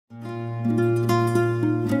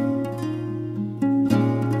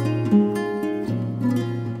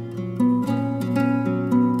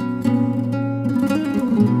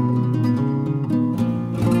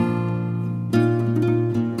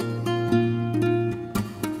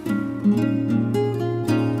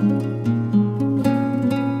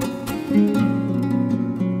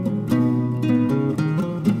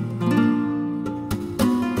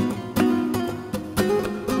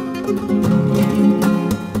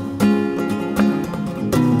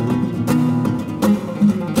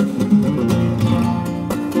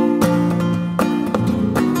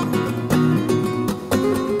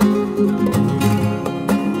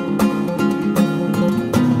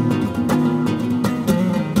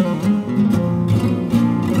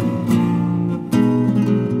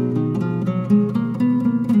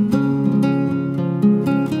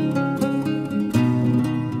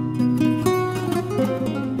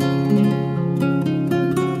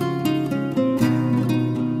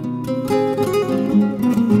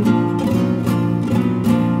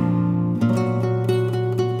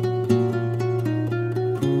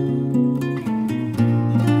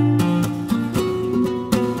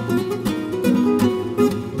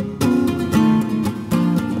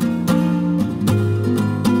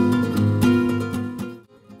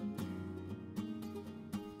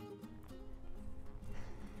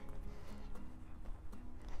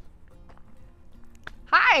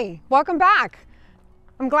Hi, welcome back.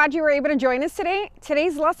 I'm glad you were able to join us today.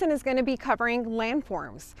 Today's lesson is going to be covering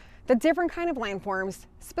landforms, the different kind of landforms,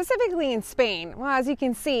 specifically in Spain. Well, as you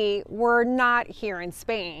can see, we're not here in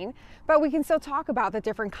Spain, but we can still talk about the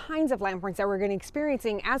different kinds of landforms that we're going to be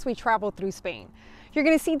experiencing as we travel through Spain. You're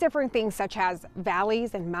going to see different things such as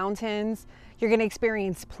valleys and mountains. You're going to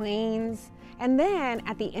experience plains. And then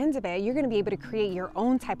at the end of it, you're going to be able to create your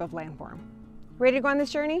own type of landform. Ready to go on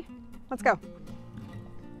this journey? Let's go.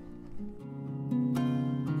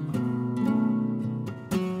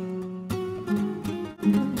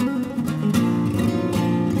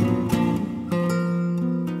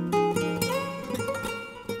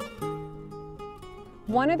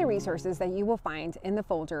 One of the resources that you will find in the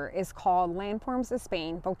folder is called Landforms of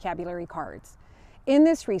Spain Vocabulary Cards. In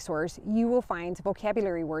this resource, you will find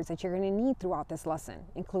vocabulary words that you're going to need throughout this lesson,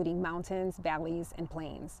 including mountains, valleys, and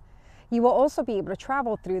plains. You will also be able to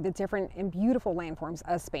travel through the different and beautiful landforms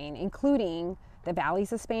of Spain, including the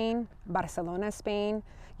valleys of Spain, Barcelona, Spain.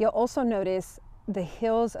 You'll also notice the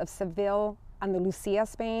hills of Seville, Andalusia,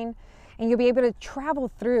 Spain, and you'll be able to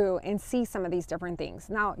travel through and see some of these different things.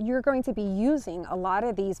 Now, you're going to be using a lot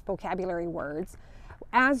of these vocabulary words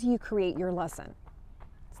as you create your lesson.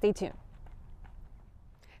 Stay tuned.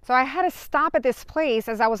 So I had to stop at this place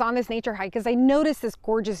as I was on this nature hike because I noticed this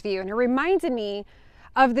gorgeous view, and it reminded me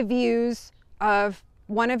of the views of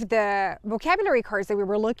one of the vocabulary cards that we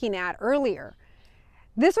were looking at earlier.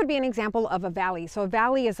 This would be an example of a valley. So a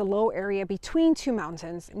valley is a low area between two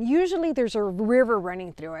mountains, and usually there's a river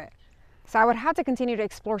running through it. So I would have to continue to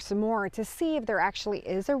explore some more to see if there actually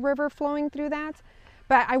is a river flowing through that.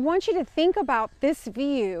 But I want you to think about this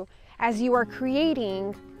view as you are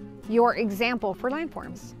creating your example for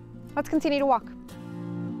landforms. Let's continue to walk.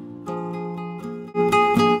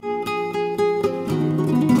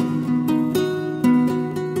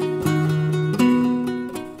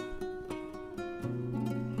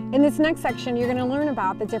 In this next section, you're going to learn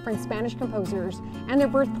about the different Spanish composers and their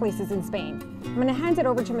birthplaces in Spain. I'm going to hand it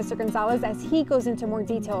over to Mr. Gonzalez as he goes into more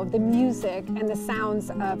detail of the music and the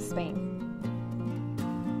sounds of Spain.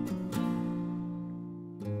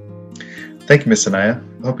 Thank you, Miss Anaya.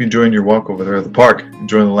 I hope you enjoyed your walk over there at the park,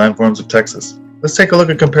 enjoying the landforms of Texas. Let's take a look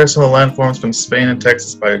and compare some of the landforms from Spain and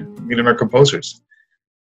Texas by meeting our composers.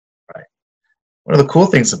 Right. One of the cool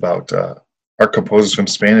things about our composers from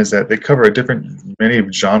Spain is that they cover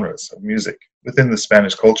many genres of music within the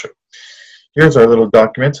Spanish culture. Here's our little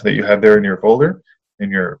document that you have there in your folder,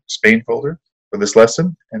 in your Spain folder for this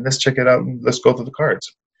lesson, and let's check it out and let's go through the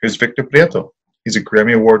cards. Here's Victor Prieto. He's a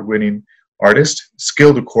Grammy Award-winning artist,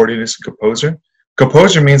 skilled accordionist and composer.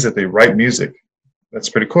 Composer means that they write music. That's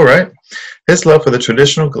pretty cool, right? His love for the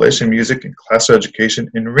traditional Galician music and classical education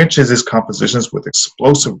enriches his compositions with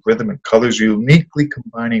explosive rhythm and colors, uniquely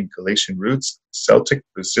combining Galician roots, Celtic,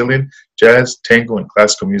 Brazilian, jazz, tango, and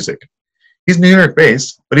classical music. He's New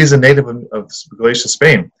York-based, but he's a native of Galicia,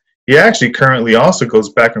 Spain. He actually currently also goes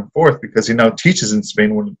back and forth because he now teaches in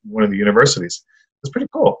Spain, one of the universities. It's pretty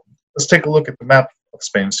cool. Let's take a look at the map of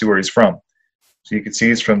Spain and see where he's from. So you can see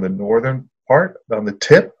he's from the northern part, on the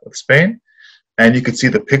tip of Spain. And you can see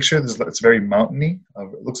the picture. It's very mountainy.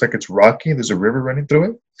 It looks like it's rocky. There's a river running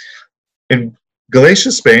through it. In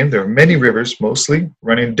Galicia, Spain, there are many rivers, mostly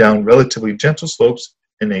running down relatively gentle slopes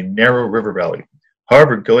in a narrow river valley.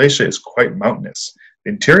 However, Galicia is quite mountainous.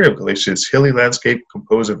 The interior of Galicia is hilly landscape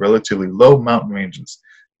composed of relatively low mountain ranges.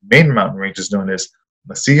 The main mountain range is known as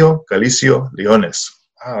Masillo Galicio Leones.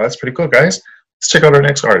 Wow, that's pretty cool, guys. Let's check out our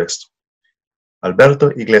next artist, Alberto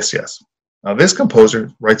Iglesias. Now, this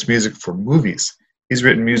composer writes music for movies. He's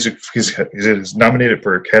written music, he's nominated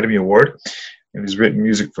for Academy Award, and he's written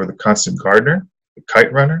music for The Constant Gardener, The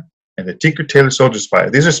Kite Runner, and The Tinker Tailor Soldier Spy.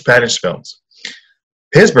 These are Spanish films.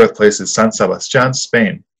 His birthplace is San Sebastián,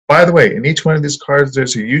 Spain. By the way, in each one of these cards,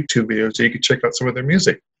 there's a YouTube video so you can check out some of their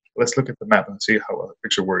music. Let's look at the map and see how a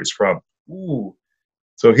picture where he's from. Ooh.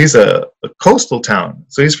 So he's a coastal town.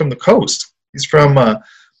 So he's from the coast. He's from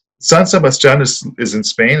San Sebastián is in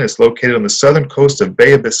Spain. It's located on the southern coast of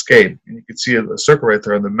Bay of Biscay. And you can see a circle right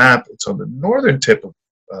there on the map. It's on the northern tip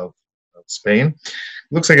of Spain. It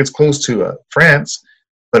looks like it's close to France,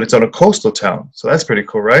 but it's on a coastal town. So that's pretty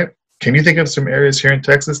cool, right? Can you think of some areas here in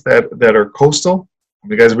Texas that are coastal?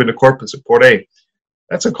 You guys have been to Corpus at Port A.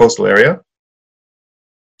 That's a coastal area.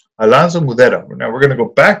 Alonso Mudera. Now we're going to go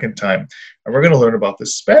back in time, and we're going to learn about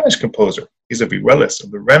this Spanish composer. He's a Vihuelas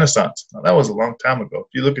of the Renaissance. Now that was a long time ago. If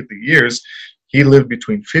you look at the years, he lived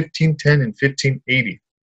between 1510 and 1580.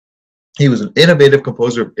 He was an innovative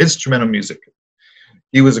composer of instrumental music.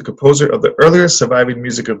 He was a composer of the earliest surviving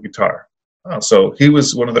music of guitar. Oh, so he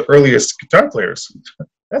was one of the earliest guitar players.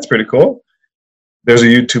 That's pretty cool. There's a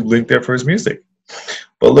YouTube link there for his music.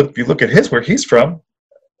 But look, if you look at where he's from,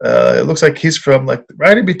 it looks like he's from like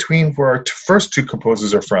right in between where our first two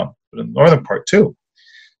composers are from, but in the northern part too.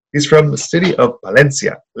 He's from the city of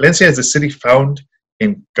Valencia. Valencia is a city found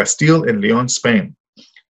in Castile and Leon, Spain.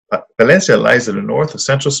 Valencia lies in the north of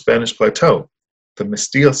central Spanish plateau, the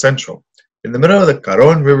Mestilla Central. In the middle of the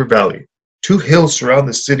Carón River Valley, two hills surround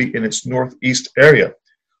the city in its northeast area.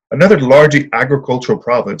 Another largely agricultural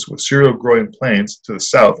province with cereal-growing plains to the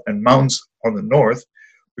south and mountains on the north,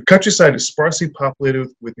 the countryside is sparsely populated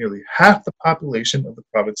with nearly half the population of the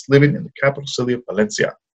province living in the capital city of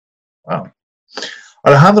Valencia. Wow.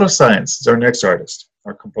 Alejandro Sanz is our next artist,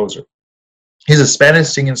 our composer. He's a Spanish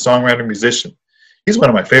singing songwriter musician. He's one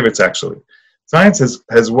of my favorites, actually. Sanz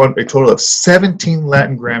has won a total of 17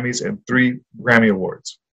 Latin Grammys and 3 Grammy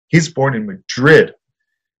Awards. He's born in Madrid.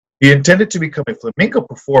 He intended to become a flamenco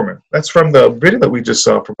performer. That's from the video that we just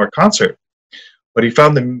saw from our concert. But he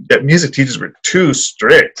found that music teachers were too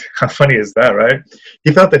strict. How funny is that, right?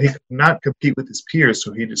 He felt that he could not compete with his peers,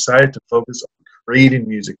 so he decided to focus on creating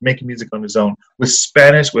music, making music on his own, with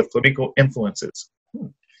flamenco influences.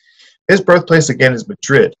 His birthplace, again, is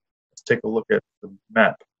Madrid. Let's take a look at the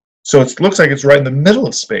map. So it looks like it's right in the middle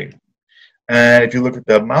of Spain. And if you look at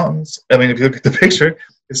the mountains, if you look at the picture,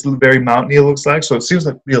 it's very mountainy, it looks like. So it seems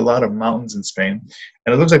like to be a lot of mountains in Spain.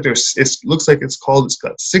 And it looks like it's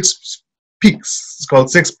got 6 peaks. It's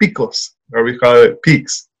called 6 picos, or we call it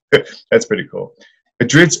peaks. That's pretty cool.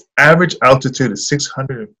 Madrid's average altitude is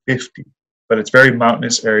 650, but it's very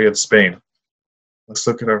mountainous area of Spain. Let's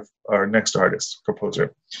look at our next artist,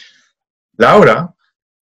 composer. Laura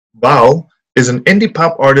Bal is an indie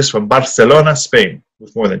pop artist from Barcelona, Spain,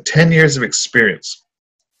 with more than 10 years of experience.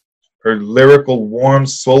 Her lyrical, warm,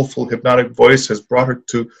 soulful, hypnotic voice has brought her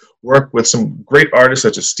to work with some great artists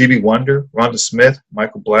such as Stevie Wonder, Rhonda Smith,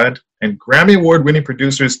 Michael Bland, and Grammy Award-winning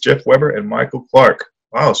producers Jeff Weber and Michael Clark.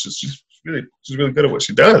 Wow, she's really good at what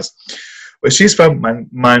she does. But she's from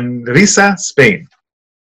Manresa, Spain.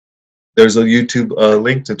 There's a YouTube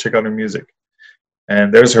link to check out her music.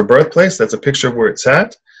 And there's her birthplace. That's a picture of where it's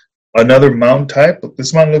at. Another mountain type, but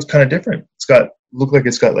this mountain looks kind of different. Look like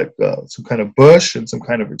it's got like some kind of bush and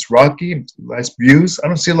it's rocky, nice views. I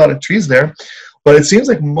don't see a lot of trees there, but it seems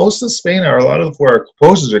like most of Spain, or a lot of where our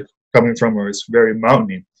composers are coming from, is very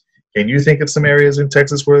mountainy. Can you think of some areas in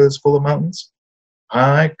Texas where it's full of mountains?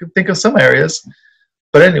 I could think of some areas,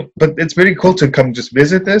 but anyway, but it's really cool to come just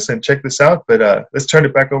visit this and check this out. But let's turn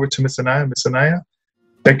it back over to Miss Anaya. Miss Anaya,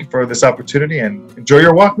 thank you for this opportunity and enjoy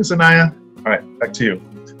your walk, Miss Anaya. All right, back to you.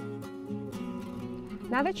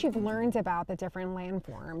 Now that you've learned about the different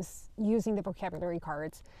landforms using the vocabulary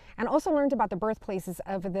cards, and also learned about the birthplaces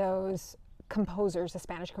of those composers, the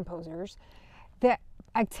Spanish composers, the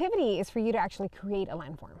activity is for you to actually create a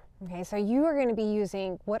landform. Okay, so you are going to be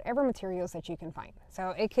using whatever materials that you can find. So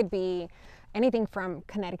it could be anything from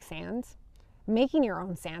kinetic sands, making your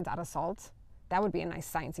own sand out of salt. That would be a nice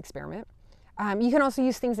science experiment. You can also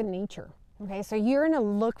use things in nature. Okay, so you're going to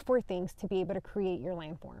look for things to be able to create your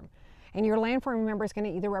landform. And your landform, remember, is going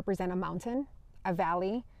to either represent a mountain, a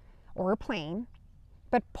valley, or a plain.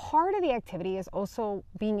 But part of the activity is also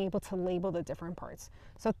being able to label the different parts.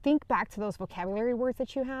 So think back to those vocabulary words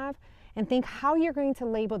that you have and think how you're going to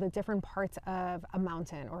label the different parts of a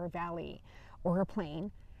mountain or a valley or a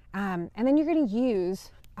plain. And then you're going to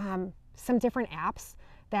use some different apps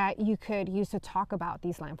that you could use to talk about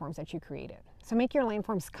these landforms that you created. So make your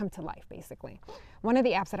landforms come to life, basically. One of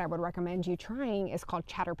the apps that I would recommend you trying is called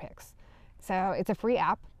Chatterpix. So it's a free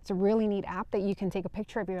app. It's a really neat app that you can take a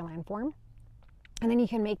picture of your landform, and then you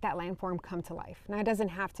can make that landform come to life. Now, it doesn't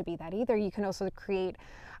have to be that either. You can also create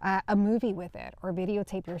a movie with it, or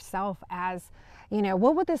videotape yourself as, you know,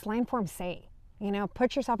 what would this landform say? You know,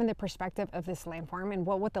 put yourself in the perspective of this landform and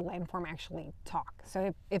what would the landform actually talk.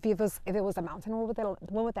 So if it was a mountain,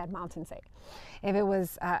 what would that mountain say? If it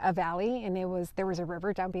was a valley and there was a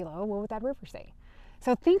river down below, what would that river say?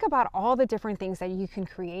 So think about all the different things that you can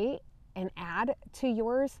create and add to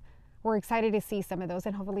yours. We're excited to see some of those,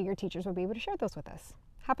 and hopefully your teachers will be able to share those with us.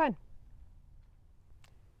 Have fun.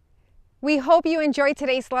 We hope you enjoyed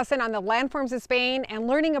today's lesson on the landforms of Spain and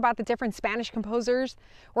learning about the different Spanish composers.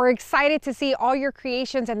 We're excited to see all your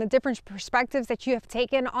creations and the different perspectives that you have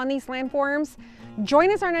taken on these landforms.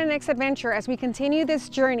 Join us on our next adventure as we continue this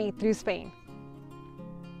journey through Spain.